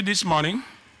This morning,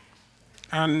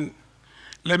 and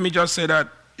let me just say that,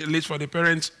 at least for the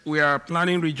parents, we are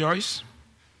planning Rejoice,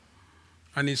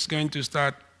 and it's going to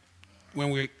start when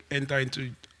we enter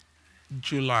into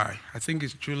July. I think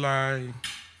it's July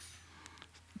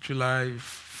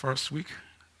first week,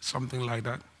 something like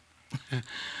that.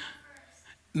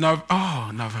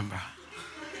 November.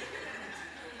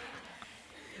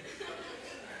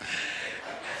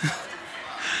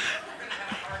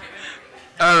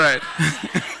 All right.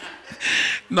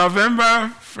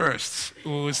 November 1st,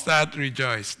 we will start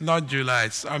Rejoice, not July.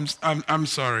 I'm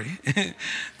sorry.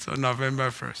 So November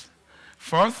 1st.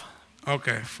 4th?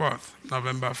 Okay, 4th,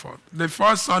 November 4th. The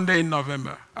first Sunday in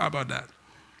November. How about that?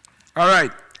 All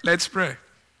right, let's pray.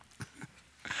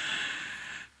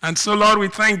 And so, Lord, we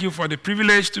thank you for the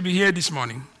privilege to be here this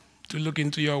morning to look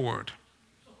into your word.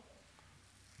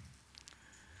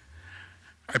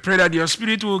 I pray that your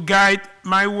Spirit will guide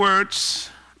my words,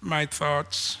 my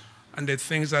thoughts, and the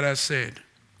things that are said,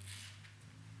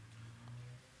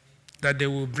 that they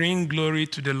will bring glory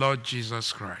to the Lord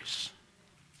Jesus Christ,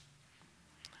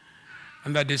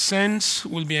 and that the saints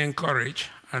will be encouraged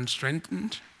and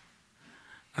strengthened,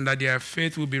 and that their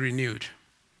faith will be renewed.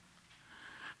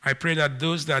 I pray that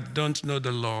those that don't know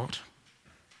the Lord,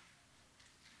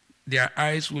 their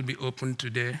eyes will be opened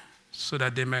today so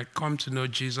that they may come to know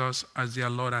Jesus as their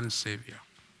Lord and Savior.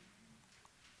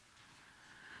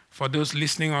 For those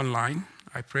listening online,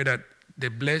 I pray that the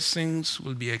blessings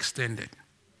will be extended.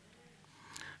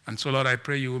 And so, Lord, I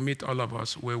pray you will meet all of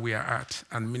us where we are at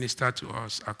and minister to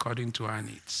us according to our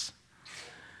needs.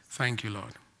 Thank you,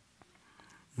 Lord.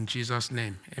 In Jesus'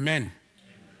 name, amen.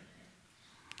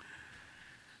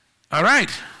 All right,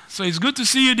 so it's good to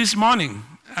see you this morning.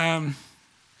 I'm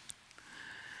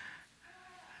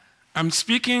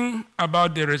speaking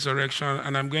about the resurrection,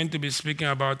 and I'm going to be speaking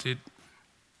about it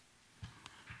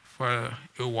for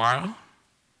a while.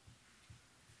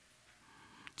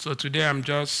 So today I'm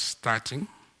just starting.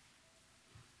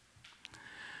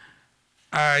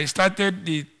 I started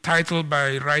the title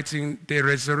by writing The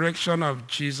Resurrection of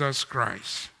Jesus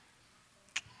Christ.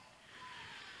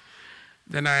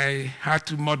 Then I had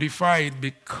to modify it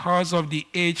because of the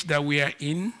age that we are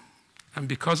in and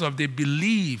because of the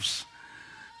beliefs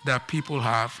that people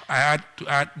have. I had to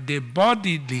add the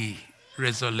bodily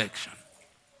resurrection.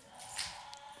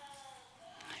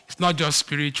 It's not just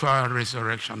spiritual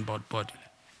resurrection, but bodily.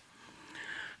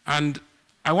 And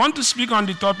I want to speak on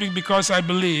the topic because I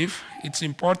believe it's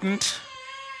important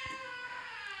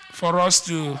for us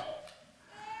to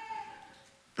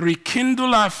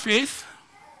rekindle our faith,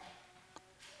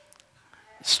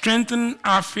 strengthen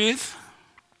our faith,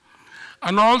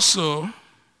 and also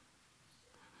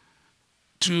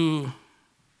to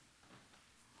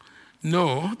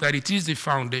know that it is the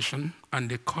foundation and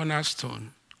the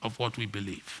cornerstone of what we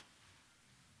believe.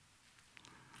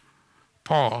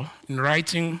 Paul, in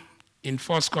writing in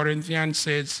 1 Corinthians,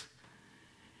 says,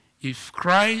 if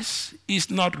Christ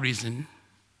is not risen,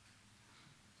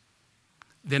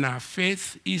 then our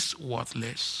faith is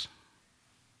worthless.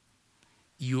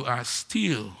 You are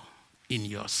still in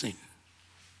your sin.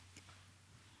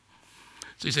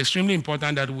 So it's extremely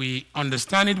important that we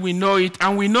understand it, we know it,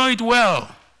 and we know it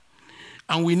well.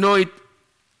 And we know it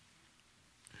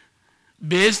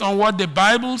based on what the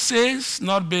Bible says,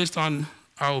 not based on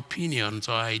our opinions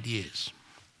or ideas.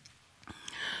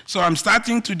 So I'm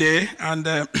starting today, and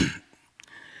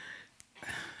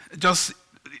just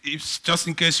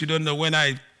in case you don't know, when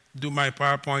I do my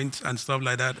PowerPoint and stuff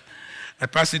like that, I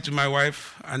pass it to my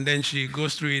wife, and then she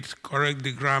goes through it, correct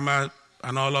the grammar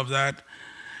and all of that.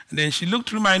 And then she looked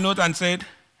through my note and said,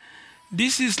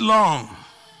 this is long.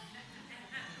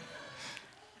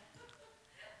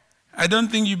 I don't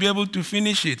think you'll be able to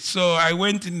finish it. So I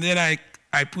went and then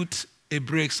I put a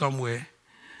break somewhere.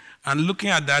 And looking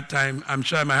at that time, I'm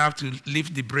sure I might have to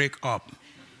lift the break up.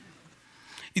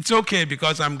 It's okay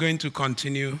because I'm going to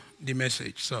continue the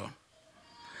message. So,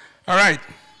 all right.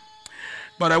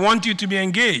 But I want you to be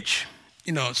engaged.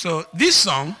 So this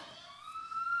song,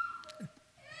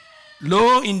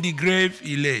 Lo in the grave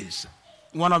he lays.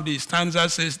 One of the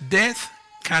stanzas says, death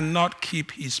cannot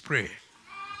keep his prey.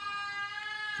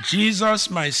 Jesus,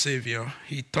 my Savior,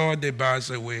 he tore the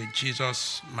bars away.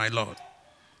 Jesus, my Lord.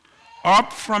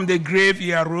 Up from the grave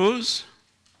he arose.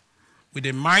 With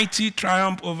a mighty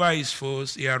triumph over his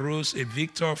foes, he arose a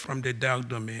victor from the dark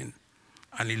domain,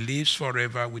 and he lives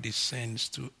forever with his saints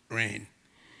to reign.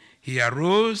 He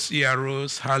arose,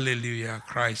 hallelujah,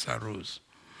 Christ arose.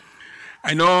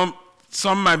 I know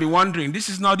some might be wondering, this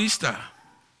is not Easter.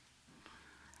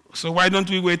 So why don't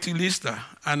we wait till Easter?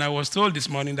 And I was told this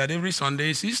morning that every Sunday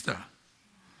is Easter.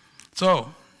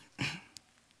 So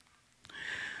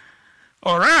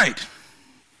All right.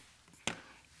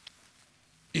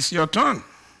 It's your turn.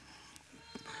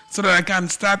 So that I can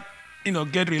start,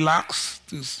 get relaxed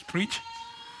to preach.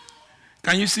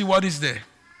 Can you see what is there?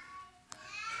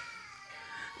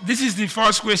 This is the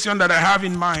first question that I have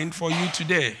in mind for you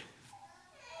today.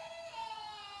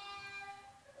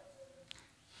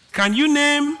 Can you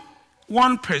name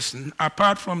one person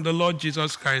apart from the Lord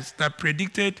Jesus Christ that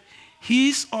predicted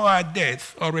his or her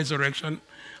death or resurrection,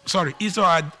 his or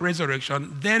her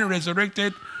resurrection, then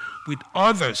resurrected with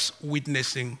others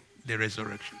witnessing the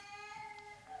resurrection?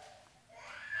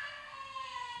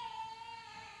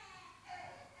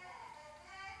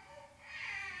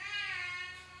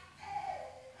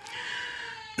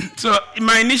 So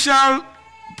my initial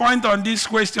point on this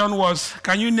question was,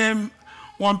 can you name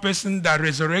one person that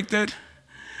resurrected?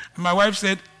 My wife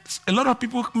said, a lot of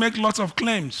people make lots of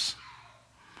claims.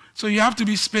 So you have to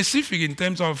be specific in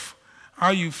terms of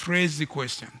how you phrase the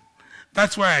question.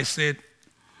 That's why I said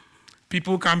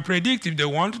people can predict if they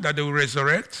want that they will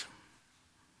resurrect,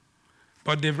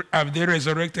 but have they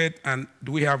resurrected, and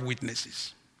do we have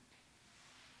witnesses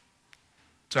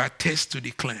to attest to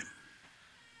the claim?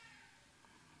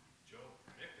 Job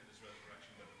predicted his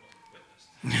resurrection, but it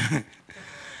wasn't witnessed.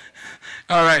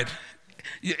 All right.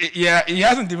 Yeah, he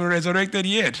hasn't even resurrected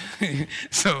yet.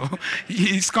 So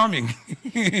he's coming.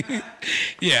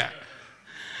 Yeah.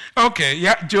 Okay,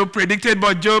 yeah, Job predicted,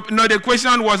 but the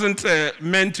question wasn't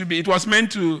meant to be, it was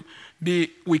meant to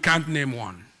be, we can't name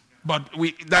one. But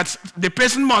the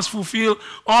person must fulfill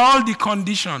all the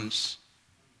conditions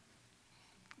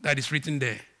that is written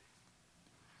there.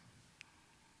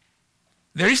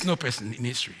 There is no person in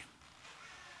history.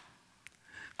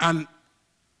 And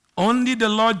only the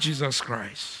Lord Jesus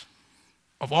Christ,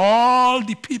 of all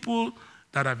the people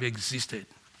that have existed,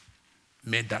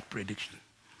 made that prediction.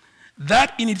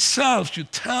 That in itself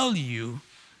should tell you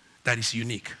that it's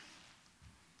unique.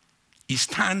 It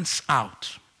stands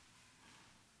out.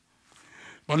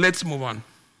 But let's move on.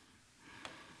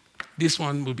 This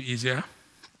one will be easier.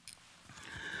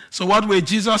 So what were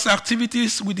Jesus'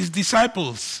 activities with his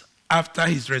disciples after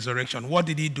his resurrection? What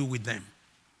did he do with them?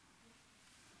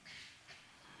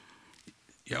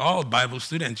 You're all Bible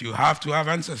students. You have to have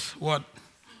answers. What?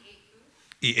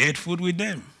 He ate food with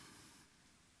them.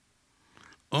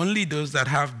 Only those that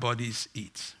have bodies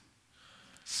eat.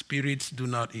 Spirits do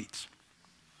not eat.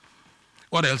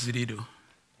 What else did he do?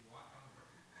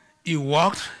 He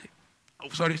walked. Oh,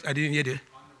 sorry, I didn't hear that.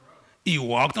 He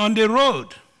walked on the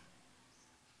road.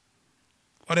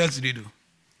 What else did he do?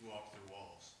 He walked through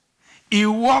walls. He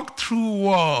walked through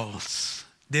walls.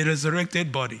 The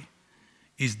resurrected body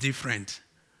is different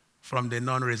from the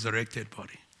non-resurrected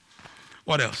body.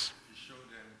 What else?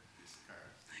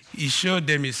 He showed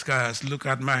them his scars. Look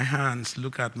at my hands.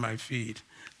 Look at my feet.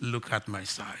 Look at my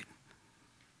side.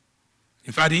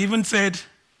 In fact, he even said,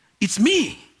 it's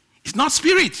me. It's not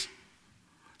spirit.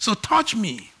 So touch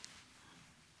me.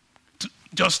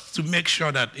 Just to make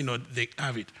sure that, they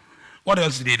have it. What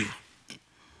else did he do?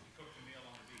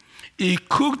 He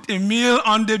cooked a meal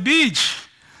on the beach.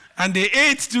 And they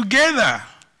ate together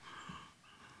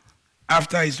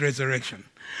after his resurrection.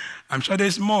 I'm sure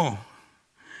there's more.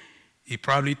 He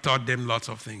probably taught them lots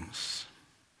of things,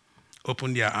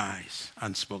 opened their eyes,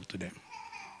 and spoke to them.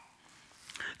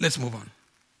 Let's move on.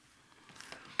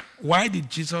 Why did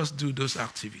Jesus do those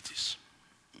activities?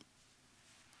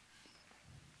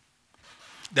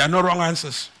 There are no wrong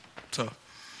answers.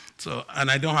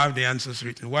 And I don't have the answers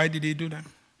written. Why did he do them?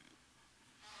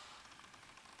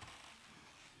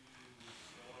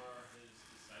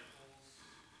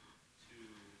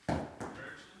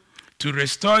 To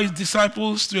restore his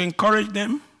disciples, to encourage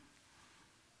them,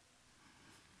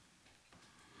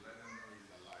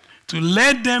 to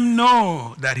let them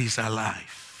know that he's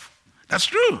alive. That's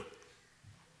true.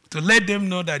 To let them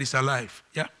know that he's alive.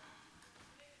 Yeah?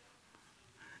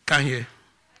 Can't hear.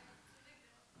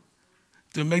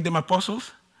 To make them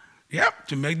apostles? Yeah,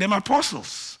 to make them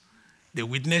apostles. They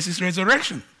witness his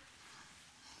resurrection.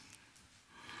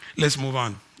 Let's move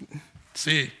on.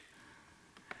 See.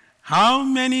 How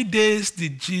many days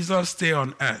did Jesus stay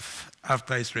on earth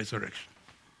after his resurrection?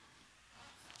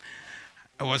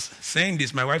 I was saying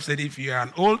this. My wife said, if you are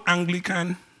an old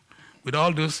Anglican with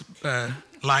all those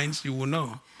lines, you will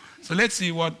know. So let's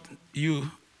see what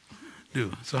you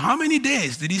do. So how many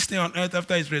days did he stay on earth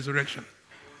after his resurrection?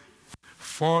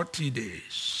 40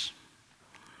 days.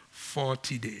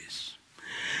 40 days.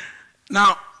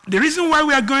 Now, the reason why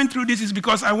we are going through this is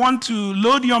because I want to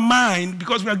load your mind,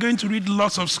 because we are going to read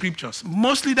lots of scriptures.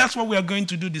 Mostly that's what we are going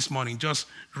to do this morning, just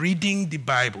reading the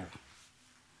Bible.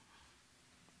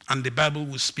 And the Bible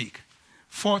will speak.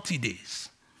 40 days.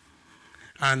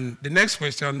 And the next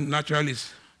question, naturally,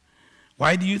 is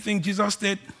why do you think Jesus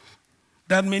stayed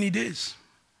that many days?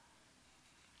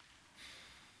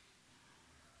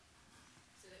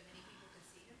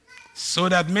 So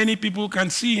that many people can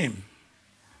see him.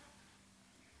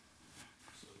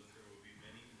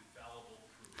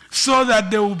 So that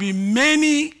there will be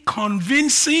many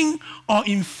convincing or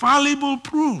infallible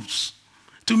proofs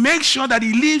to make sure that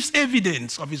he leaves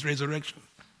evidence of his resurrection.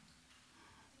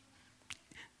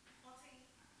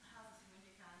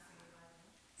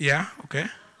 Yeah, okay.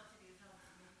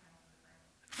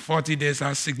 40 days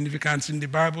has significance in the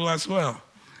Bible as well.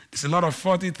 There's a lot of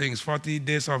 40 things, 40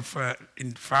 days of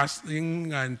in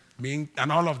fasting and being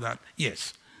and all of that.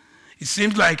 Yes. It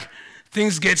seems like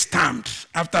things get stamped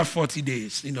after 40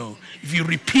 days. You know, if you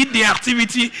repeat the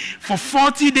activity for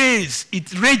 40 days,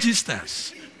 it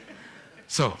registers.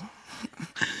 So,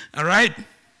 all right.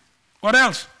 What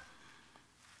else?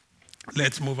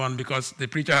 Let's move on because the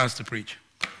preacher has to preach.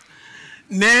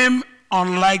 Name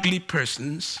unlikely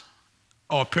persons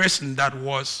or person that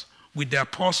was with the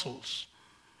apostles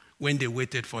when they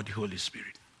waited for the Holy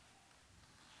Spirit.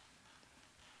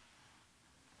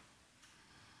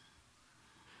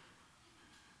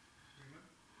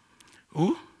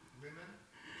 Who?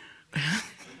 Women.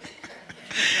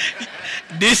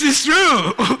 This is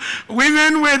true.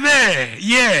 Women were there.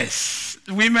 Yes,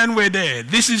 women were there.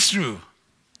 This is true.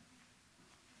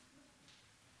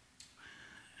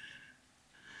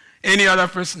 Any other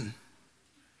person?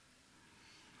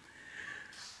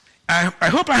 I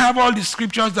hope I have all the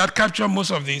scriptures that capture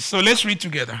most of these. So let's read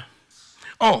together.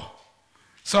 Oh,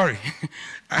 sorry.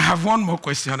 I have one more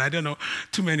question. I don't know.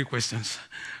 Too many questions.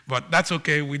 But that's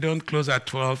okay. We don't close at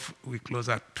 12. We close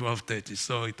at 12:30.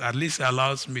 So it at least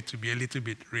allows me to be a little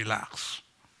bit relaxed.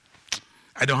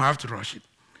 I don't have to rush it.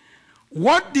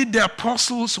 What did the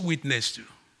apostles witness to?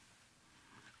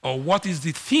 Or what is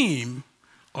the theme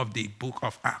of the book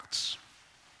of Acts?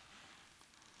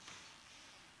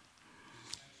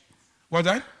 What's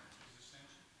that?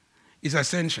 It's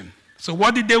ascension. So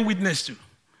what did they witness to?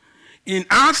 In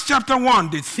Acts chapter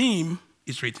 1, the theme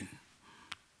is written.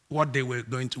 What they were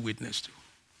going to witness to.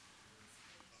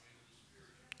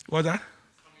 What's that?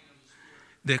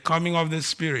 The coming of the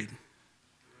Spirit.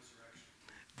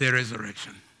 The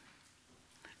resurrection.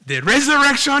 The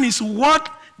resurrection is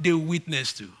what they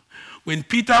witnessed to. When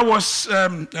Peter was,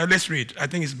 let's read. I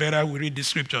think it's better we read the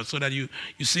scripture so that you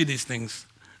see these things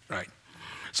right.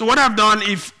 So what I've done,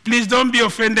 please don't be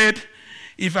offended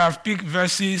if I've picked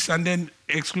verses and then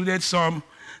excluded some.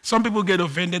 Some people get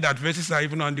offended that verses are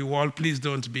even on the wall. Please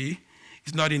don't be.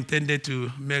 It's not intended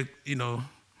to make,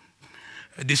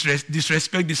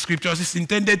 disrespect the scriptures. It's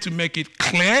intended to make it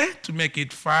clear, to make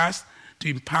it fast, to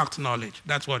impact knowledge.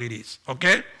 That's what it is.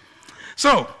 Okay?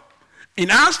 So, in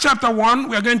Acts chapter 1,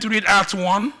 we are going to read Acts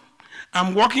 1.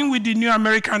 I'm working with the New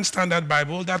American Standard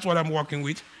Bible. That's what I'm working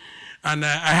with. And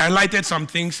I highlighted some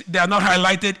things. They are not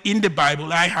highlighted in the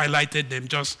Bible. I highlighted them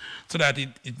just so that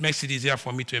it makes it easier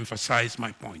for me to emphasize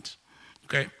my point.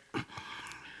 Okay?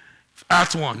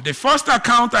 Acts 1. The first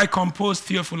account I composed,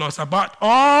 Theophilus, about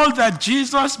all that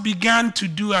Jesus began to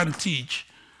do and teach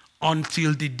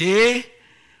until the day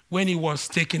when he was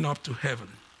taken up to heaven,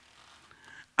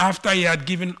 after he had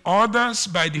given orders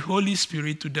by the Holy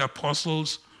Spirit to the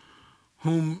apostles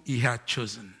whom he had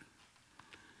chosen.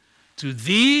 To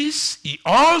these, he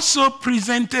also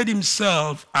presented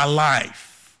himself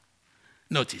alive.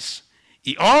 Notice,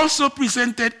 he also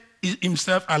presented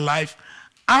himself alive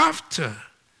after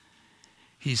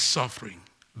his suffering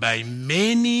by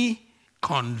many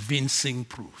convincing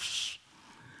proofs,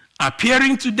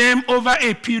 appearing to them over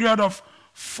a period of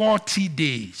 40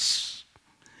 days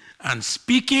and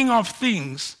speaking of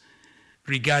things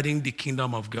regarding the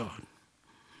kingdom of God.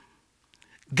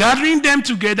 Gathering them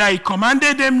together, he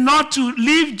commanded them not to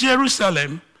leave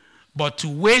Jerusalem, but to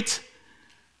wait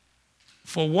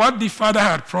for what the Father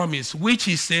had promised, which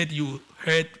he said, you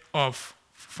heard of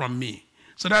from me.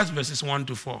 So that's verses 1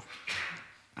 to 4.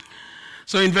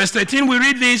 So in verse 13, we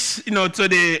read this, so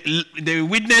they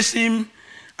witnessed him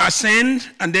ascend,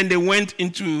 and then they went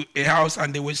into a house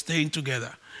and they were staying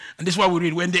together. And this is what we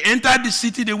read. When they entered the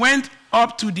city, they went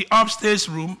up to the upstairs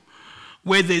room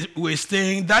where they were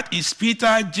staying. That is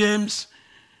Peter, James,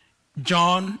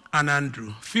 John, and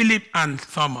Andrew, Philip and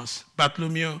Thomas,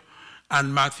 Bartholomew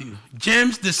and Matthew,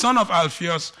 James, the son of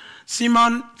Alphaeus,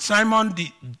 Simon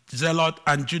the Zealot,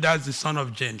 and Judas, the son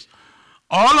of James.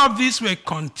 All of these were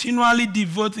continually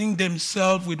devoting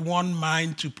themselves with one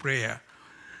mind to prayer,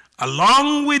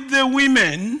 along with the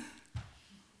women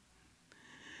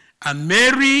and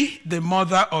Mary, the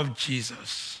mother of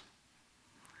Jesus,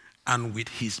 and with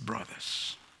his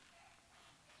brothers.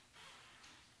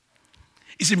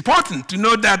 It's important to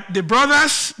know that the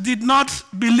brothers did not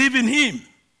believe in him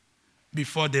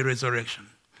before the resurrection.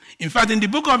 In fact, in the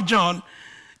book of John,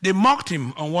 they mocked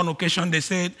him on one occasion. They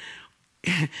said,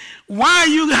 "Why are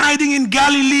you hiding in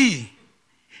Galilee?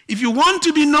 If you want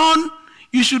to be known,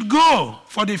 you should go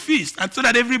for the feast, and so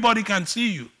that everybody can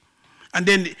see you." And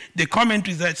then the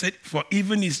commentary that said, "For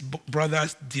even his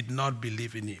brothers did not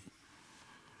believe in him."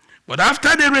 But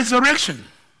after the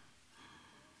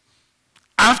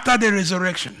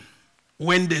resurrection,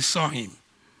 when they saw him,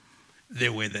 they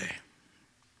were there.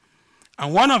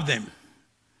 And one of them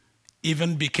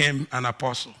even became an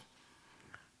apostle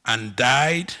and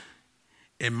died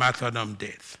a martyrdom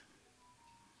death.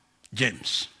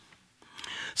 James.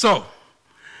 So,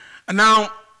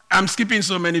 now I'm skipping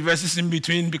so many verses in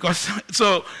between because,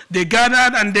 so they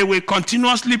gathered and they were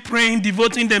continuously praying,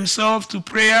 devoting themselves to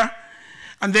prayer.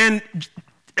 And then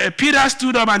Peter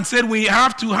stood up and said, "We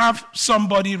have to have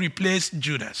somebody replace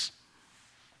Judas."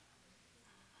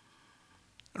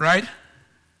 Right?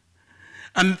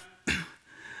 And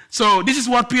so this is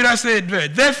what Peter said there.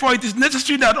 "Therefore it is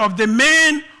necessary that of the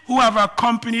men who have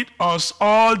accompanied us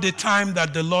all the time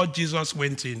that the Lord Jesus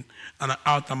went in and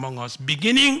out among us,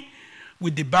 beginning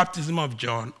with the baptism of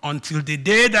John until the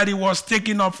day that he was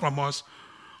taken up from us,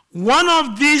 one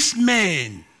of these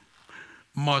men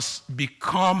must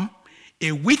become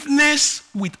a witness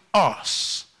with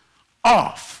us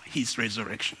of his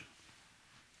resurrection."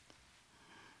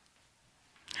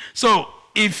 So,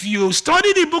 if you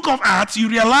study the book of Acts, you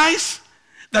realize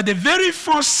that the very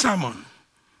first sermon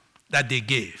that they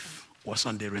gave was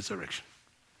on the resurrection.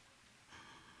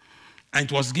 And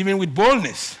it was given with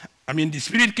boldness. I mean, the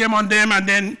Spirit came on them, and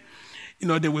then,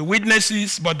 they were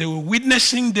witnesses, but they were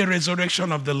witnessing the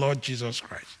resurrection of the Lord Jesus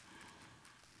Christ.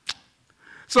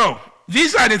 So,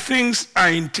 these are the things I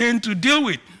intend to deal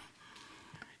with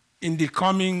in the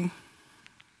coming,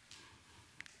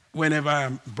 whenever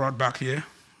I'm brought back here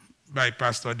by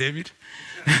Pastor David.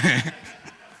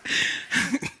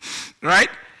 Right?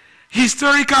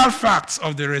 Historical facts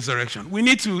of the resurrection. We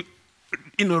need to,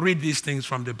 read these things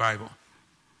from the Bible.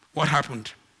 What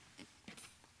happened?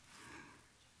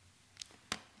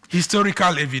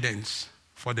 Historical evidence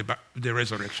for the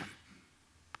resurrection.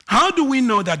 How do we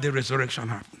know that the resurrection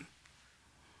happened?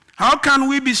 How can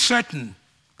we be certain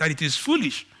that it is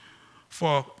foolish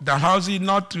for Dalhousie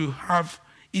not to have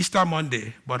Easter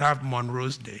Monday but have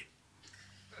Monroe's Day?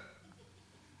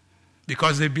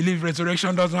 Because they believe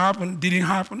resurrection didn't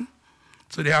happen.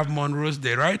 So they have Monroe's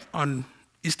Day, right? On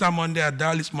Easter Monday at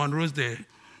Dallas, Monroe's Day,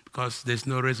 because there's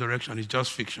no resurrection, it's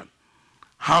just fiction.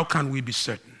 How can we be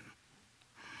certain?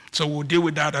 So we'll deal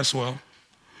with that as well.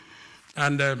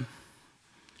 And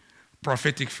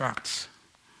prophetic facts.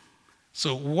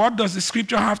 So what does the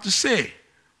scripture have to say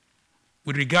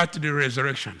with regard to the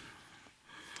resurrection?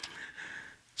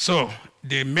 So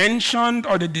they mentioned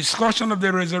or the discussion of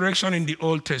the resurrection in the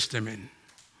Old Testament.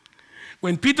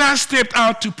 When Peter stepped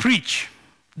out to preach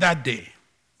that day,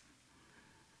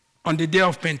 on the day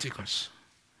of Pentecost,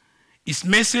 his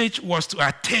message was to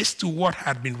attest to what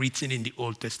had been written in the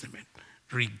Old Testament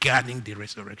regarding the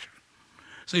resurrection.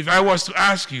 So if I was to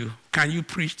ask you, can you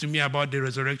preach to me about the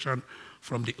resurrection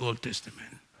from the Old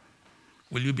Testament?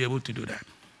 Will you be able to do that?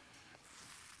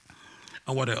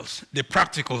 And what else? The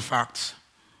practical facts,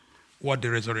 what the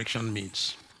resurrection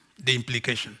means, the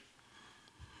implication.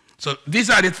 So these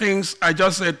are the things I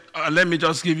just said. Let me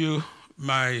just give you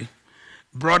my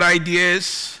broad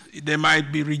ideas. They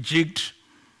might be rejigged,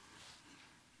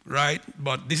 right?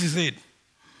 But this is it.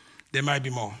 There might be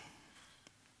more.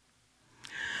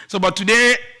 So, but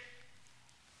today,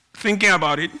 thinking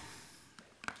about it,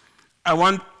 I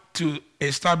want to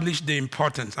establish the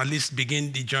importance, at least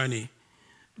begin the journey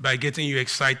by getting you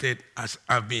excited as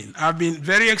I've been. I've been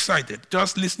very excited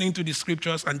just listening to the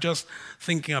scriptures and just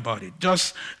thinking about it.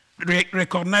 Just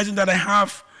recognizing that I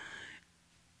have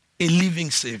a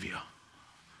living Savior.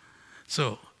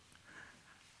 So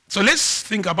let's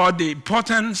think about the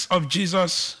importance of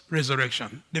Jesus'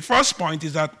 resurrection. The first point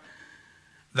is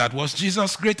that was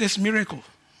Jesus' greatest miracle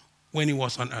when he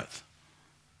was on earth.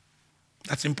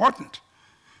 That's important.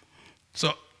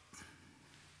 So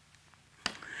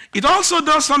it also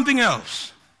does something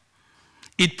else.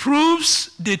 It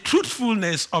proves the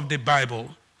truthfulness of the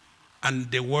Bible and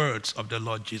the words of the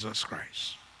Lord Jesus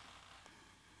Christ.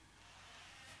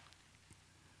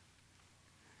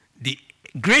 The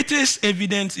greatest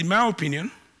evidence, in my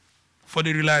opinion, for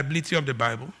the reliability of the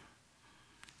Bible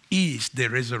is the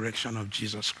resurrection of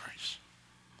Jesus Christ.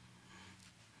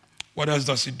 What else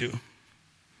does it do?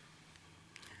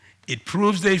 It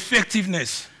proves the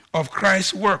effectiveness of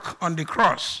Christ's work on the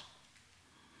cross.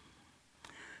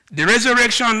 The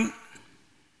resurrection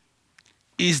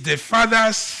is the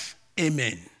Father's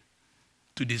amen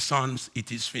to the Son's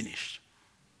it is finished.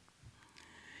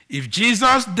 If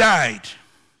Jesus died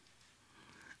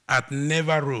and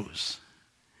never rose,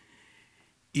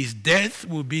 his death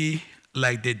will be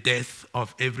like the death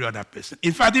of every other person.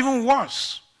 In fact, even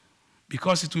worse,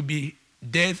 because it will be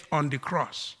death on the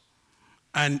cross.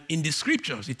 And in the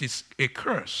scriptures, it is a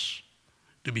curse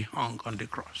to be hung on the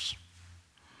cross.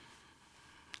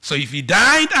 So if he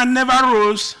died and never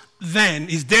rose, then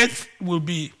his death will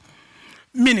be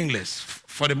meaningless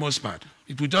for the most part.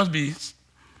 It will just be,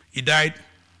 he died,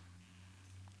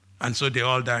 and so they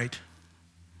all died.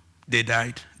 They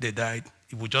died.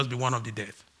 It will just be one of the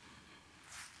death.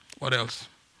 What else?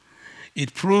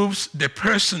 It proves the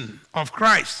person of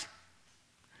Christ.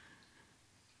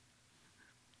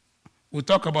 We'll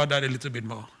talk about that a little bit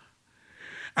more.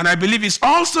 And I believe it's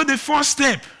also the first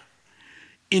step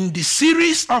in the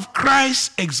series of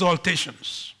Christ's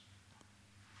exaltations.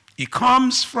 He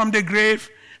comes from the grave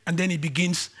and then he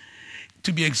begins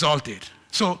to be exalted.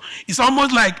 So it's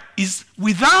almost like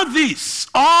without this,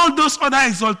 all those other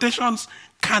exaltations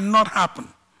cannot happen.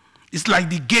 It's like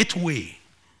the gateway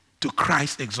to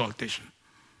Christ's exaltation.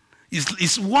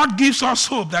 It's what gives us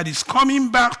hope that he's coming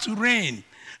back to reign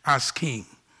as king.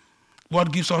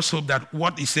 What gives us hope that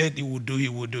what he said he would do, he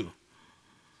will do.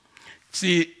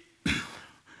 See,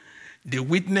 the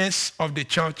witness of the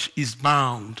church is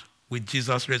bound with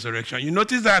Jesus' resurrection. You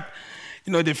notice that,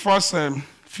 the first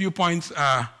few points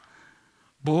are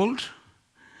bold.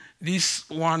 These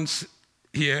ones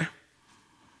here,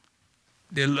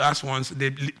 the last ones,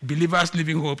 the believer's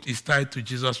living hope is tied to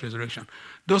Jesus' resurrection.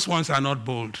 Those ones are not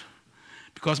bold.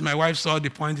 Because my wife saw the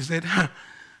point, she said,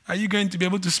 are you going to be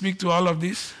able to speak to all of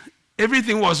this?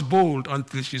 Everything was bold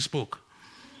until she spoke.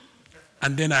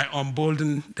 And then I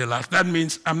unboldened the last. That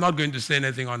means I'm not going to say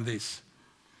anything on this.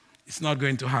 It's not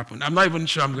going to happen. I'm not even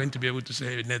sure I'm going to be able to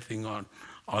say anything on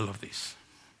all of this.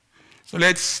 So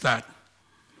let's start.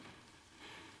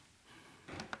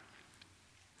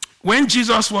 When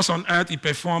Jesus was on earth, he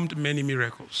performed many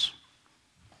miracles.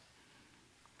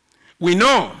 We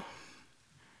know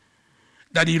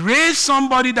that he raised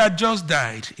somebody that just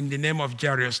died in the name of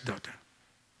Jairus' daughter.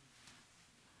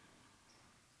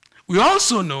 We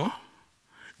also know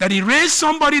that he raised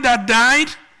somebody that died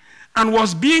and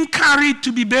was being carried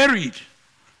to be buried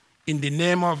in the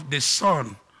name of the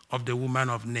son of the woman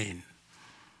of Nain.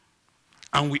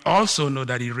 And we also know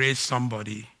that he raised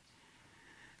somebody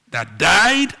that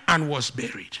died and was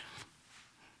buried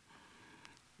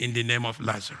in the name of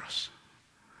Lazarus.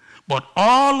 But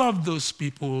all of those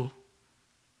people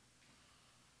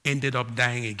ended up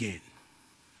dying again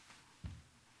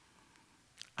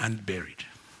and buried.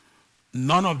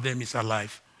 None of them is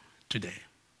alive today.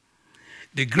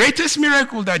 The greatest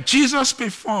miracle that Jesus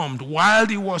performed while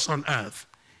he was on earth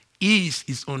is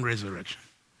his own resurrection.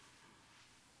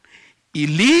 He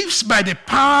lives by the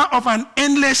power of an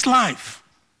endless life.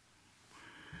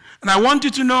 And I want you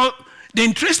to know, the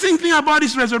interesting thing about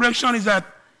his resurrection is that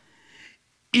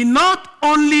he not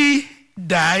only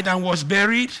died and was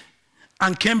buried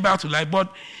and came back to life,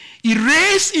 but he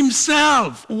raised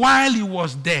himself while he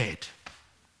was dead.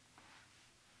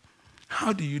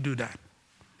 How do you do that?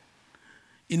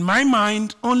 In my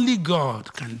mind, only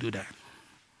God can do that.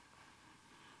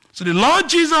 So the Lord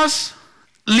Jesus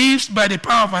lives by the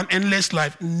power of an endless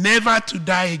life, never to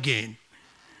die again.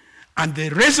 And the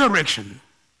resurrection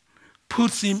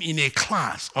puts him in a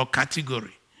class or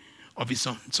category of his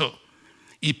own. So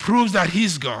he proves that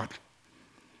he's God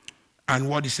and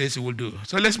what he says he will do.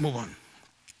 So let's move on.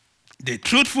 The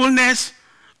truthfulness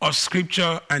of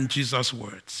Scripture and Jesus'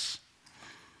 words.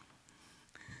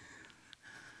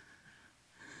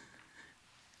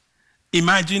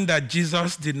 Imagine that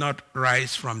Jesus did not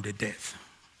rise from the dead.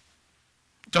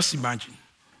 Just imagine.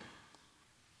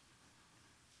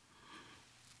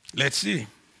 Let's see.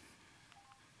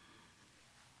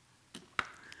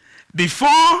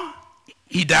 Before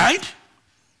he died,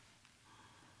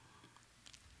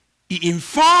 he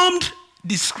informed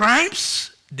the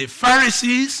scribes, the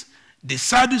Pharisees, the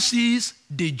Sadducees,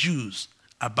 the Jews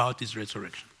about his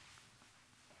resurrection.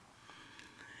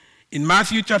 In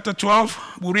Matthew chapter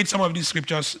 12, we'll read some of these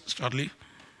scriptures shortly.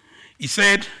 He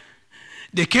said,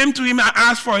 they came to him and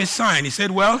asked for a sign. He said,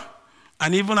 well,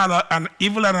 an evil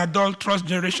and adulterous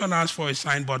generation asked for a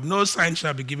sign, but no sign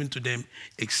shall be given to them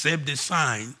except the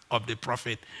sign of the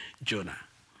prophet Jonah.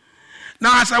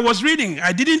 Now, as I was reading,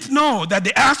 I didn't know that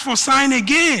they asked for a sign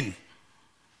again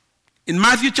in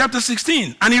Matthew chapter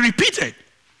 16. And he repeated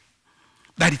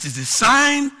that it is the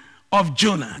sign of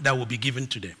Jonah that will be given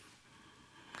to them.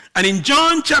 And in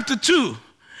John chapter 2,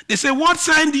 They said, what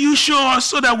sign do you show us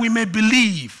so that we may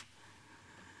believe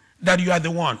that you are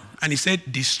the one? And he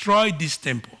said, destroy this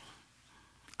temple,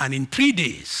 and in 3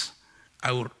 days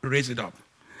I will raise it up.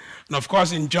 And of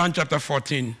course, in John chapter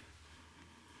 14,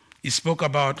 he spoke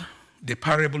about the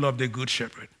parable of the good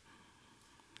shepherd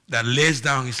that lays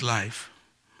down his life,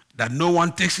 that no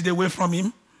one takes it away from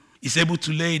him. He's able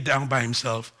to lay it down by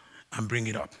himself and bring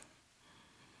it up.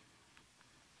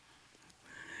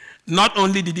 Not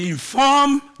only did he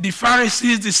inform the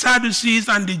Pharisees, the Sadducees,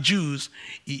 and the Jews,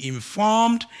 he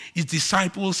informed his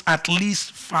disciples at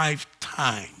least 5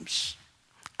 times.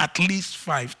 At least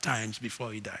 5 times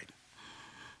before he died.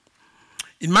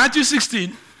 In Matthew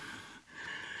 16,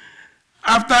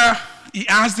 after he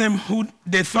asked them who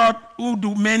they thought, who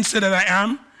do men say that I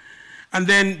am? And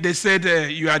then they said,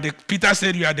 Peter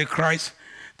said, you are the Christ.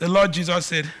 The Lord Jesus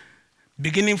said,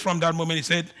 beginning from that moment,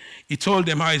 he told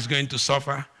them how he's going to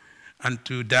suffer and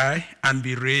to die and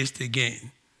be raised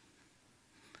again.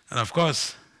 And of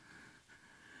course,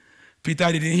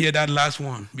 Peter didn't hear that last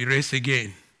one, be raised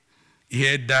again. He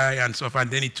heard die and suffer,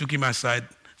 and then he took him aside,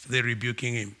 started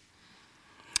rebuking him.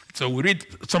 So we read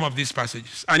some of these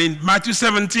passages. And in Matthew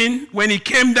 17, when he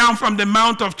came down from the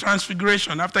Mount of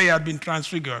Transfiguration, after he had been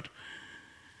transfigured,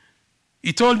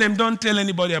 he told them, don't tell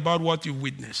anybody about what you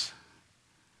witnessed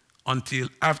until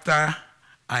after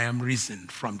I am risen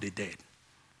from the dead.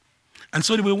 And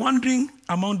so they were wondering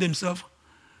among themselves,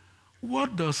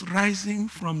 what does rising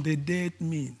from the dead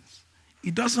mean?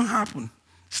 It doesn't happen.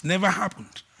 It's never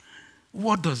happened.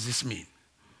 What does this mean?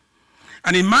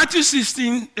 And in Matthew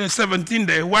 17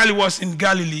 there, while he was in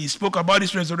Galilee, he spoke about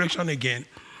his resurrection again.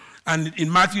 And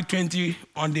in Matthew 20,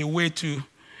 on the way to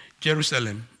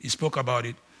Jerusalem, he spoke about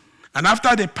it. And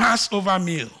after the Passover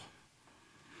meal,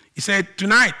 he said,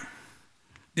 tonight,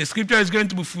 the scripture is going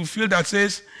to be fulfilled that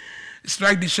says,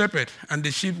 strike the shepherd, and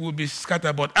the sheep will be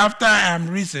scattered. But after I am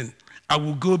risen, I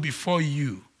will go before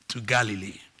you to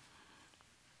Galilee.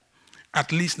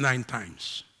 At least 9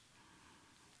 times.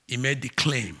 He made the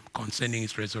claim concerning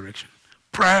his resurrection,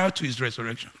 prior to his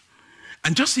resurrection.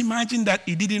 And just imagine that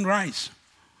he didn't rise.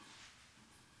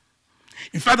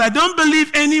 In fact, I don't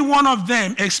believe any one of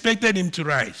them expected him to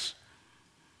rise.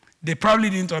 They probably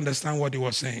didn't understand what he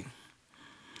was saying.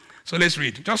 So let's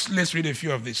read. Let's read a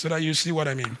few of these so that you see what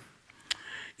I mean.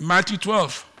 In Matthew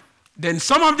 12, then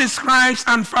some of the scribes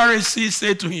and Pharisees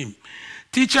said to him,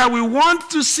 Teacher, we want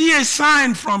to see a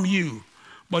sign from you.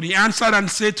 But he answered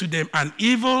and said to them, an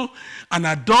evil and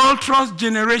adulterous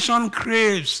generation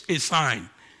craves a sign.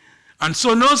 And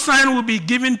so no sign will be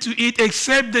given to it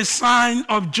except the sign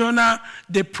of Jonah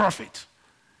the prophet.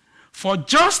 For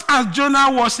just as Jonah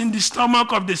was in the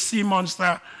stomach of the sea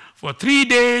monster for 3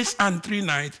 days and 3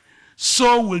 nights,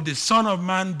 so will the Son of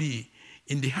Man be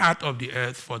in the heart of the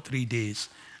earth for 3 days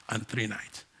and 3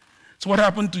 nights. So what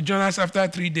happened to Jonas after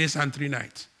 3 days and 3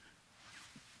 nights?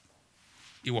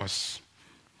 He was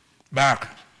back.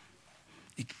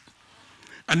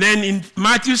 And then in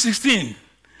Matthew 16,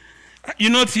 you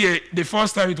note here, the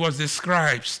first time it was the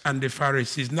scribes and the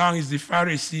Pharisees. Now it's the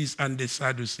Pharisees and the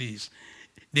Sadducees.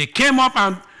 They came up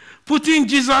and putting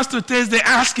Jesus to test, they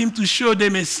asked him to show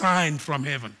them a sign from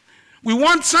heaven. We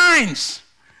want signs.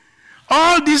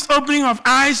 All this opening of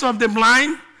eyes of the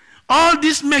blind, all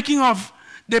this making of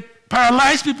the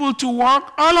paralyzed people to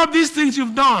walk, all of these things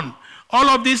you've done, all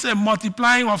of this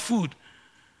multiplying of food,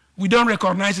 we don't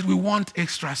recognize it. We want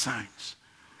extra signs.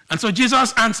 And so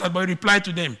Jesus answered, but he replied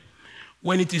to them,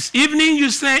 when it is evening, you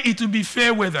say it will be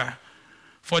fair weather,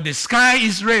 for the sky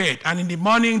is red, and in the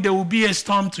morning there will be a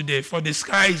storm today, for the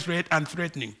sky is red and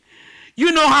threatening.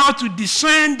 You know how to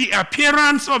discern the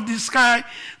appearance of the sky,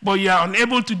 but you are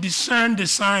unable to discern the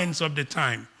signs of the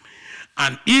time.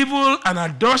 An evil and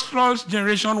adulterous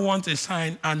generation wants a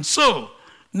sign, and so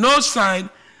no sign,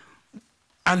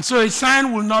 and so a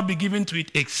sign will not be given to it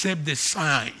except the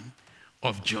sign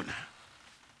of Jonah.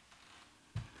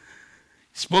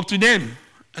 Spoke to them,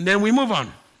 and then we move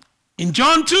on. In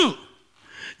John 2,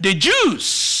 the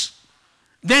Jews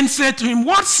then said to him,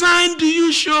 what sign do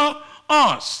you show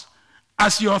us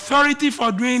as your authority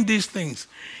for doing these things?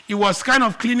 He was kind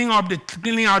of cleaning out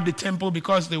the temple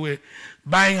because they were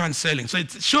buying and selling. So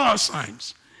it show us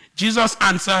signs. Jesus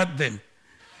answered them,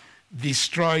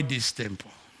 destroy this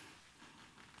temple,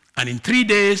 and in 3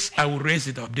 days I will raise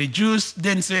it up. The Jews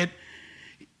then said,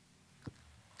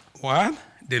 what?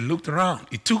 They looked around.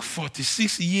 It took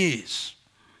 46 years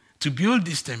to build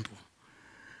this temple.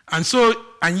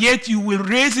 And yet you will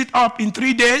raise it up in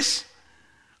 3 days?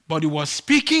 But he was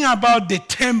speaking about the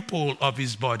temple of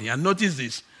his body. And notice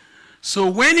this. So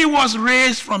when he was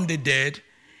raised from the dead,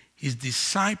 his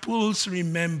disciples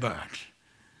remembered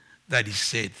that he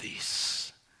said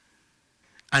this.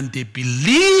 And they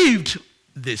believed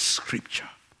the scripture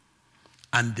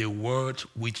and the word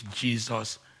which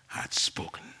Jesus had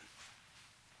spoken.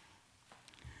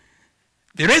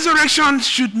 The resurrection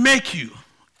should make you,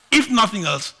 if nothing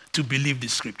else, to believe the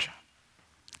scripture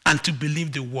and to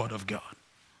believe the word of God.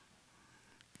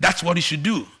 That's what it should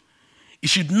do. It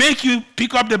should make you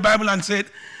pick up the Bible and say,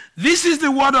 this is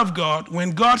the word of God.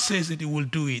 When God says it, he will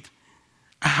do it.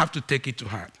 I have to take it to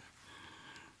heart.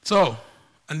 So,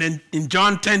 and then in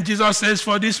John 10, Jesus says,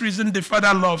 for this reason the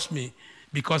Father loves me,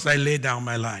 because I lay down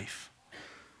my life,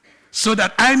 so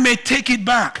that I may take it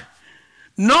back.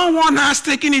 No one has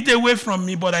taken it away from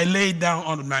me, but I lay it down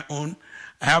on my own.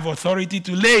 I have authority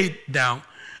to lay it down,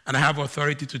 and I have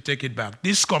authority to take it back.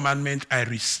 This commandment I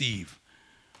receive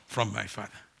from my Father.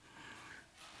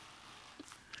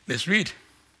 Let's read.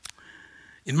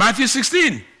 In Matthew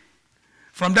 16,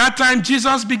 from that time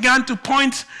Jesus began to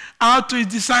point out to his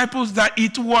disciples that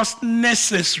it was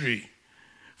necessary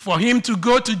for him to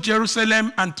go to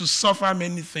Jerusalem and to suffer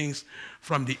many things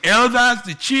from the elders,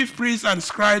 the chief priests and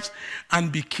scribes,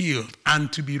 and be killed,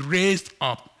 and to be raised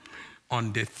up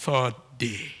on the third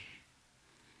day.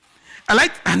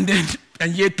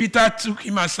 And yet Peter took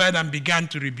him aside and began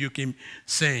to rebuke him,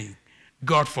 saying,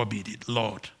 God forbid it,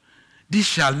 Lord. This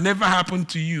shall never happen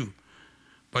to you.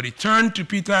 But he turned to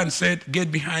Peter and said,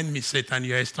 get behind me, Satan.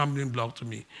 You are a stumbling block to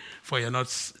me, for you are not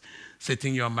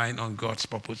setting your mind on God's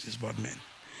purposes but men.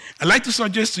 I'd like to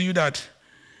suggest to you that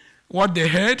what they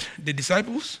heard, the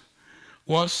disciples,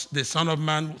 was the Son of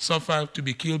Man suffer to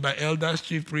be killed by elders,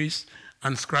 chief priests,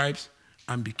 and scribes,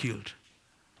 and be killed.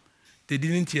 They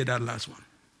didn't hear that last one.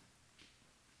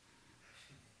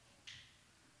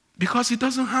 Because it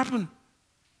doesn't happen.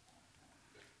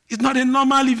 It's not a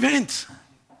normal event.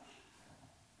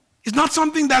 It's not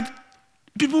something that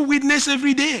people witness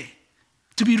every day,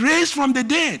 to be raised from the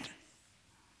dead.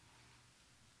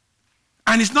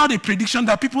 And it's not a prediction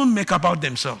that people make about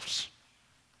themselves.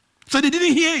 So they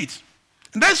didn't hear it.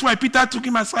 And that's why Peter took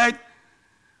him aside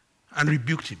and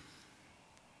rebuked him.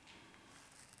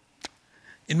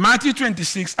 In Matthew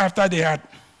 26, after they had,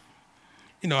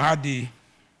 had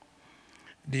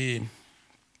the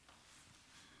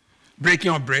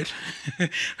breaking of bread,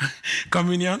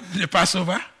 communion, the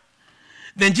Passover,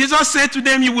 then Jesus said to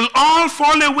them, you will all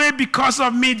fall away because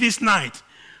of me this night.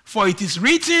 For it is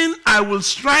written, I will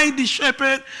strike the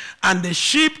shepherd, and the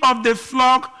sheep of the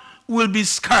flock will be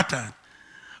scattered.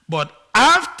 But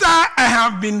after I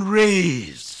have been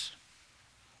raised,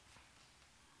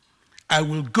 I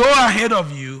will go ahead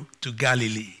of you to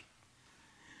Galilee.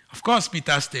 Of course,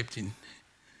 Peter stepped in.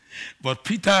 But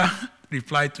Peter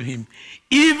replied to him,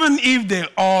 even if they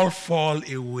all fall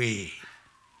away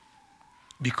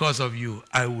because of you,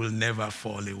 I will never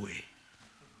fall away.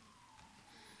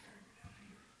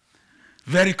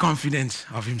 Very confident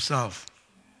of himself.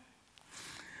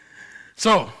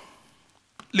 So,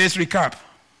 let's recap.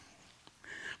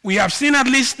 We have seen at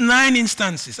least 9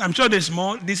 instances. I'm sure there's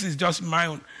more. This is just my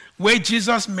own. Where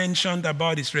Jesus mentioned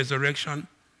about his resurrection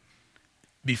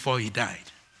before he died.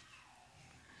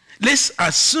 Let's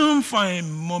assume for a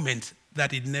moment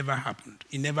that it never happened.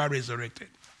 He never resurrected.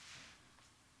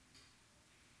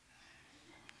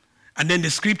 And then the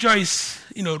scripture is,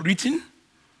 written.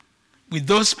 With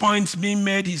those points being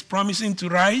made, he's promising to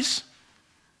rise.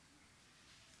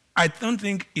 I don't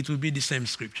think it will be the same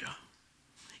scripture.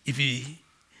 If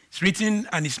it's written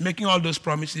and he's making all those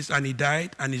promises and he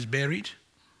died and is buried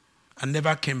and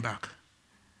never came back,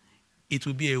 it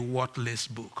will be a worthless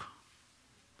book.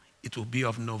 It will be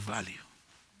of no value.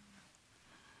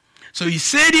 So he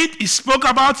said it, he spoke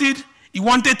about it, he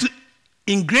wanted to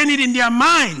ingrain it in their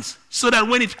minds so that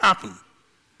when it happened,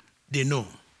 they know.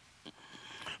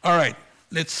 All right,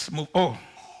 let's move. Oh,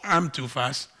 I'm too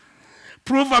fast.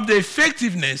 Proof of the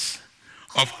effectiveness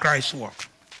of Christ's work.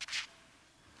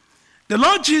 The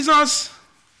Lord Jesus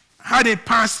had a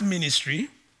past ministry.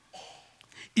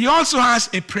 He also has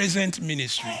a present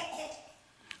ministry.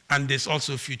 And there's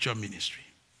also future ministry.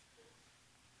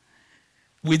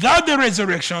 Without the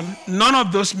resurrection, none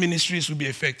of those ministries will be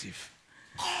effective.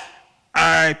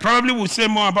 I probably will say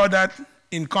more about that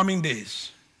in coming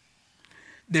days.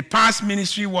 The past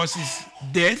ministry was his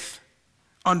death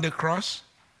on the cross.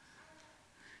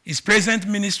 His present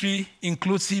ministry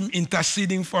includes him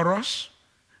interceding for us,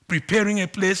 preparing a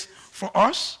place for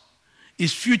us.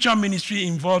 His future ministry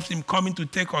involves him coming to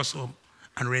take us home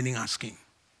and reigning as king.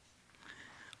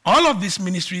 All of these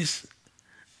ministries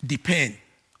depend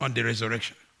on the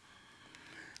resurrection.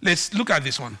 Let's look at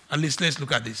this one. At least let's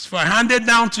look at this. For I handed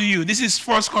down to you. This is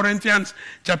 1 Corinthians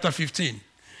chapter 15.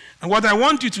 And what I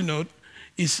want you to note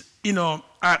is,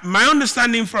 my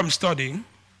understanding from studying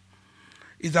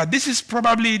is that this is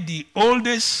probably the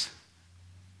oldest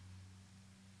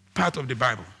part of the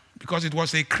Bible because it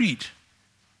was a creed.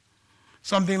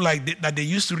 Something like that they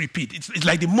used to repeat. It's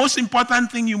like the most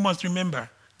important thing you must remember,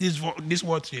 these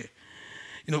words here.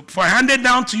 For I handed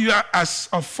down to you as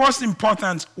of first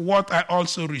importance what I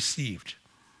also received.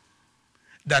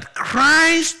 That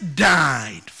Christ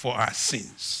died for our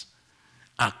sins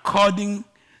according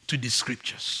to the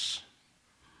scriptures.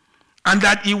 And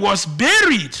that he was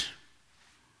buried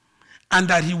and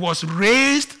that he was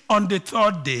raised on the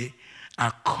third day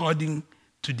according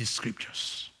to the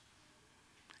scriptures.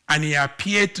 And he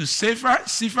appeared to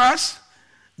Cephas,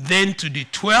 then to the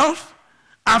 12.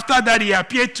 After that, he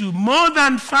appeared to more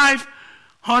than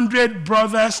 500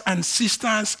 brothers and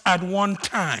sisters at one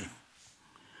time,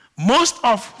 most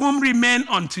of whom remain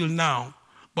until now,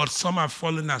 but some have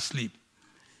fallen asleep.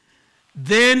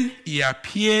 Then he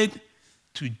appeared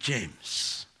to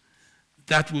James.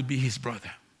 That will be his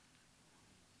brother.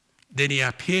 Then he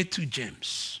appeared to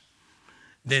James,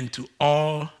 then to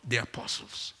all the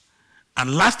apostles.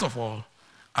 And last of all,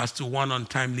 as to one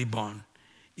untimely born,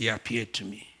 he appeared to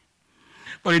me.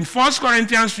 But in 1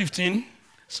 Corinthians 15,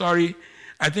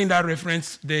 I think that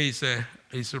reference there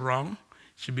is wrong.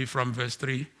 It should be from verse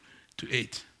 3 to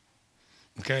 8.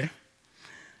 Okay?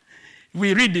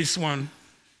 We read this one.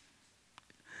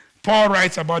 Paul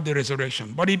writes about the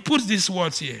resurrection, but he puts these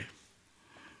words here.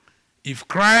 If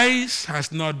Christ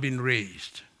has not been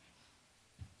raised,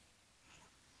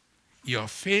 your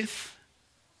faith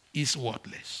is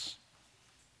worthless.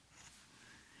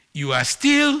 You are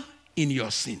still in your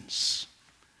sins.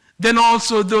 Then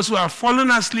also those who have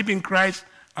fallen asleep in Christ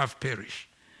have perished.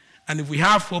 And if we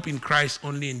have hope in Christ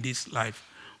only in this life,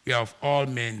 we are of all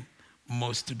men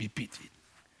most to be pitied.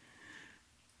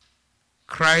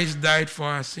 Christ died for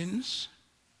our sins.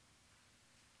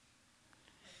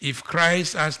 If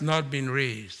Christ has not been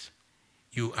raised,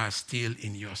 you are still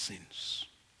in your sins.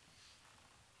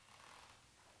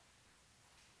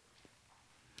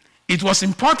 It was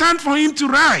important for him to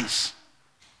rise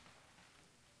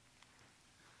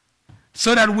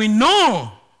so that we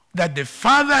know that the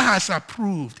Father has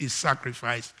approved his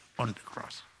sacrifice on the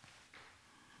cross.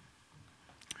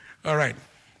 All right.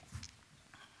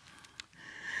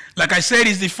 Like I said,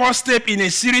 it's the first step in a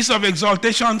series of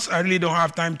exaltations. I really don't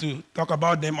have time to talk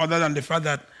about them other than the fact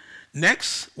that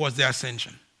next was the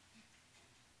ascension.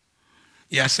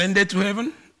 He ascended to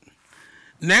heaven.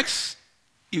 Next,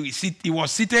 he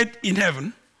was seated in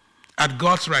heaven at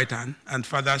God's right hand and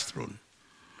Father's throne.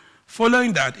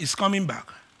 Following that, he's coming back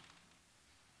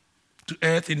to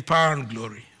earth in power and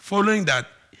glory. Following that,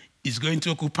 he's going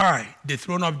to occupy the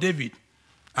throne of David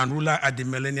and ruler at the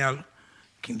millennial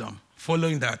kingdom.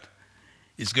 Following that,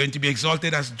 he's going to be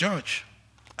exalted as judge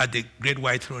at the great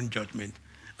white throne judgment.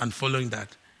 And following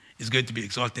that, he's going to be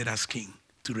exalted as king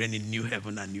to reign in new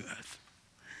heaven and new earth.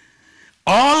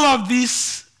 All of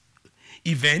these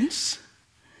events,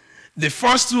 the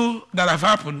first two that have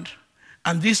happened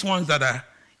and these ones that are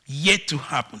yet to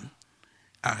happen,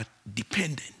 are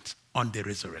dependent on the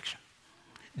resurrection.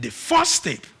 The first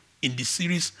step in the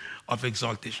series of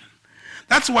exaltation.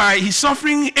 That's why his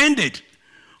suffering ended.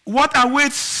 What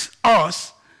awaits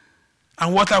us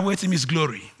and what awaits him is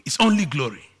glory. It's only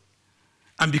glory.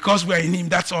 And because we are in him,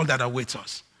 that's all that awaits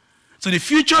us. So the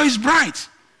future is bright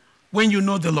when you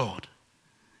know the Lord,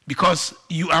 because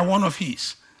you are one of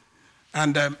his.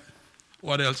 And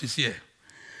what else is here?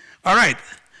 All right.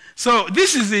 So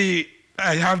this is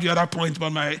I have the other point,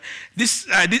 but I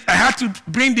had to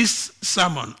bring this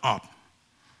sermon up.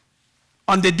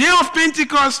 On the day of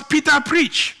Pentecost, Peter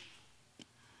preached.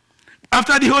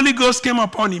 After the Holy Ghost came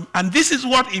upon him, and this is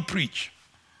what he preached.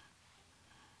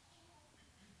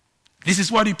 This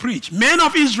is what he preached. Men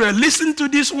of Israel, listen to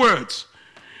these words.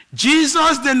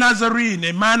 Jesus the Nazarene,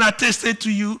 a man attested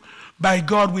to you by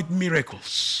God with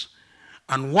miracles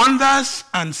and wonders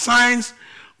and signs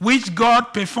which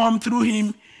God performed through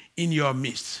him in your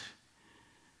midst.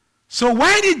 So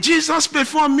why did Jesus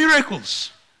perform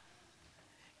miracles?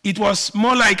 It was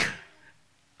more like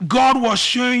God was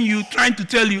showing you, trying to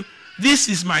tell you, this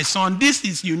is my son, this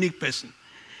is a unique person.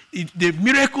 The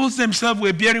miracles themselves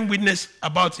were bearing witness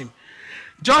about him.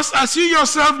 Just as you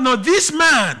yourself know, this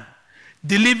man,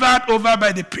 delivered over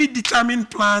by the predetermined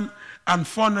plan and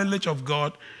foreknowledge of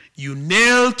God, you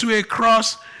nailed to a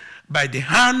cross by the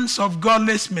hands of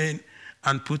godless men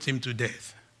and put him to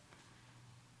death.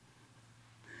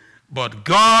 But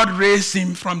God raised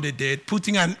him from the dead,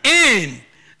 putting an end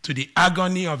to the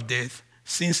agony of death,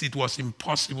 since it was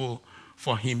impossible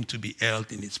for him to be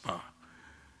held in its power.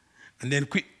 And then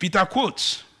Peter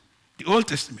quotes the Old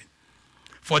Testament.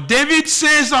 For David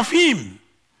says of him,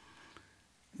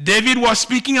 David was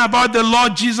speaking about the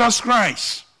Lord Jesus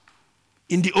Christ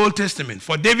in the Old Testament.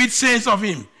 For David says of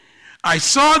him, I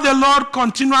saw the Lord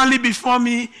continually before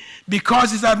me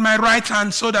because he's at my right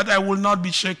hand so that I will not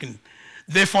be shaken.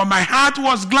 Therefore my heart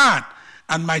was glad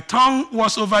and my tongue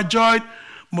was overjoyed.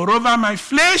 Moreover, my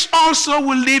flesh also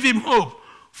will leave him hope,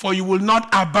 for you will not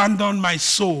abandon my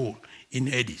soul in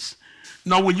Hades.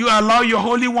 Nor will you allow your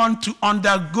Holy One to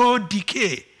undergo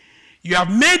decay. You have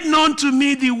made known to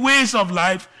me the ways of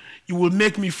life. You will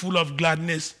make me full of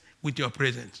gladness with your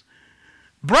presence.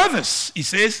 Brothers, he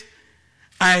says,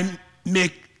 I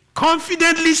may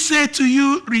confidently say to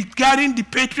you regarding the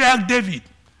patriarch David,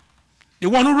 the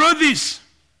one who wrote this,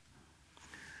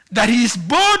 that he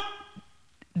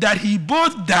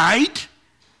both died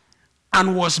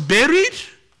and was buried,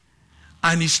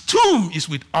 and his tomb is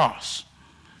with us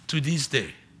to this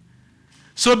day.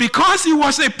 So because he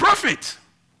was a prophet,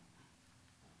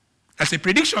 as a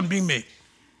prediction being made,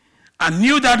 and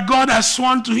knew that God has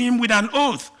sworn to him with an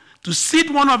oath to sit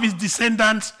one of his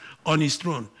descendants on his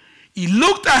throne, he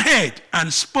looked ahead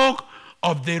and spoke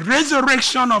of the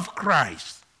resurrection of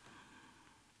Christ,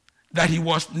 that he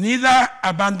was neither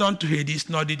abandoned to Hades,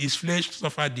 nor did his flesh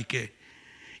suffer decay.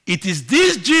 It is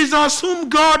this Jesus whom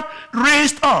God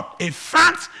raised up, a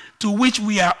fact to which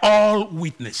we are all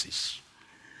witnesses.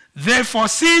 Therefore,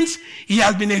 since he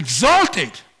has been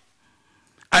exalted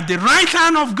at the right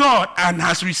hand of God and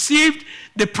has received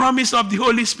the promise of the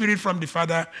Holy Spirit from the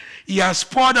Father, he has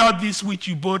poured out this which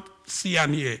you both see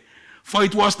and hear. For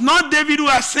it was not David who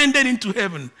ascended into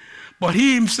heaven, but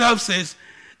he himself says,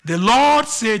 the Lord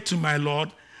said to my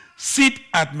Lord, sit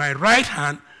at my right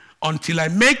hand until I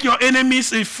make your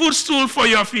enemies a footstool for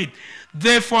your feet.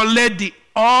 Therefore let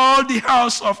all the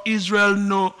house of Israel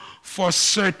know for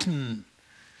certain.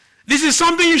 This is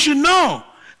something you should know,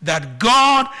 that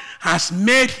God has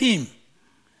made him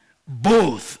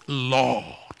both Lord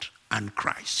and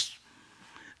Christ.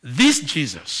 This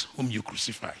Jesus whom you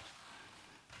crucified.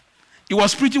 He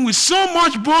was preaching with so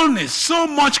much boldness, so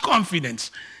much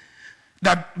confidence,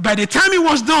 that by the time it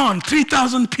was done,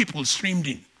 3,000 people streamed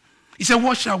in. He said,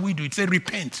 what shall we do? He said,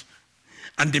 repent.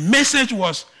 And the message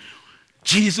was,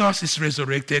 Jesus is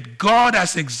resurrected. God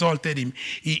has exalted him.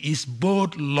 He is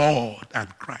both Lord and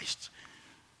Christ.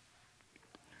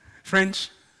 Friends,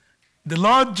 the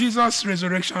Lord Jesus'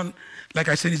 resurrection, like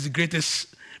I said, is the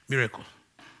greatest miracle.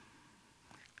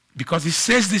 Because it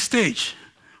sets the stage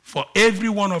for every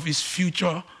one of his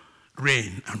future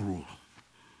reign and rule.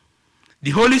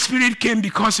 The Holy Spirit came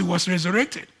because he was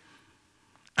resurrected.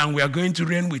 And we are going to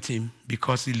reign with him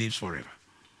because he lives forever.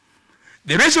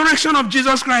 The resurrection of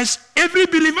Jesus Christ, every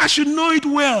believer should know it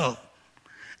well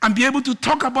and be able to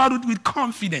talk about it with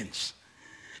confidence,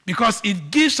 because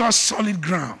it gives us solid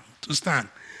ground to stand.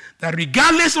 That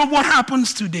regardless of what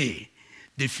happens today,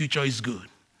 the future is good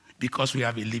because we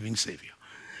have a living Savior.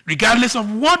 Regardless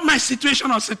of what my situation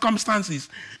or circumstances,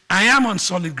 I am on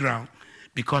solid ground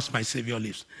because my Savior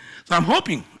lives. So I'm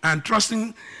hoping and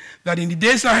trusting that in the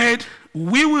days ahead,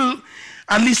 we will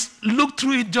at least look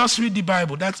through it, just read the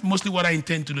Bible. That's mostly what I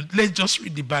intend to do. Let's just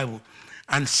read the Bible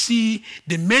and see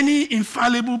the many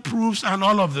infallible proofs and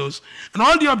all of those, and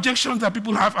all the objections that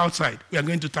people have outside. We are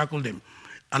going to tackle them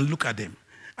and look at them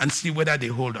and see whether they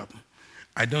hold up.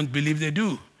 I don't believe they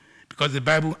do, because the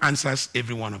Bible answers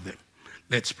every one of them.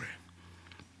 Let's pray.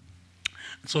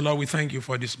 So, Lord, we thank you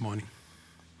for this morning.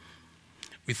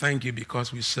 We thank you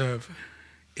because we serve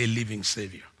a living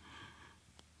Savior.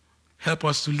 Help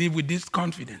us to live with this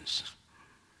confidence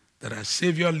that our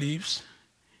Savior lives,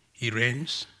 he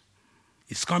reigns,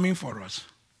 he's coming for us,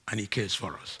 and he cares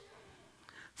for us.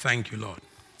 Thank you, Lord.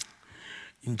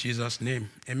 In Jesus'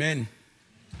 name, amen.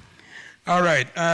 All right.